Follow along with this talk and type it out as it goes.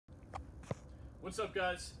What's up,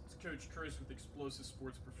 guys? It's Coach Chris with Explosive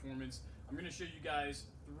Sports Performance. I'm going to show you guys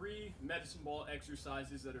 3 medicine ball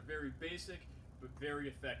exercises that are very basic but very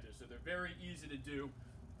effective. So they're very easy to do,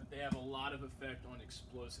 but they have a lot of effect on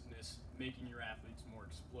explosiveness, making your athletes more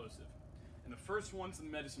explosive. And the first one's the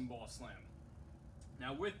medicine ball slam.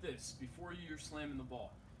 Now with this, before you're slamming the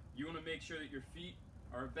ball, you want to make sure that your feet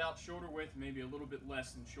are about shoulder width, maybe a little bit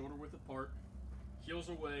less than shoulder width apart, heels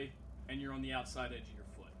away, and you're on the outside edge of your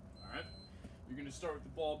foot. All right? You're going to start with the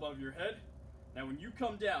ball above your head. Now when you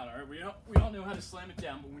come down, all right, we all know how to slam it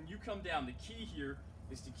down, but when you come down, the key here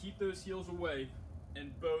is to keep those heels away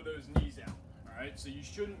and bow those knees out. All right? So you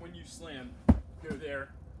shouldn't, when you slam, go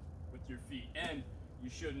there with your feet, and you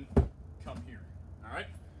shouldn't come here. All right?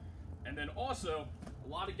 And then also, a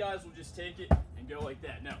lot of guys will just take it and go like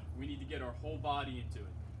that. No, we need to get our whole body into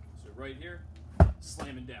it. So right here,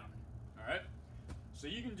 slamming down. All right? So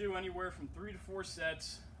you can do anywhere from 3 to 4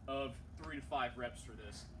 sets of 3 to 5 reps for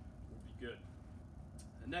this. Will be good.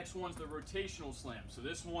 The next one's the rotational slam. So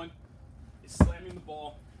this one is slamming the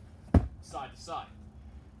ball side to side.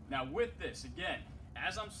 Now with this, again,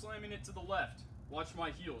 as I'm slamming it to the left, watch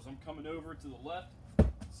my heels. I'm coming over to the left.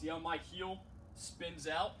 See how my heel spins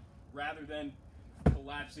out rather than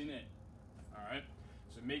collapsing in. All right?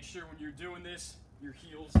 So make sure when you're doing this, your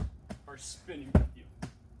heels are spinning with you.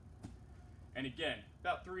 And again,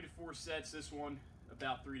 about 3 to 4 sets. This one,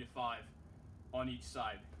 about 3 to 5 on each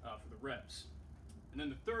side for the reps. And then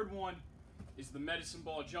the third one is the medicine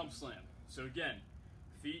ball jump slam. So again,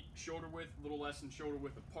 feet shoulder width, a little less than shoulder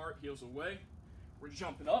width apart, heels away. We're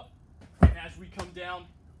jumping up, and as we come down,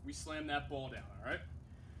 we slam that ball down, all right?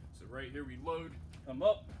 So right here we load, come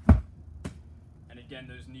up, and again,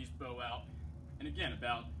 those knees bow out. And again,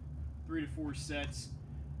 about 3 to 4 sets.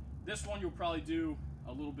 This one you'll probably do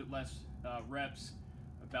a little bit less reps,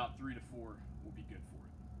 about 3 to 4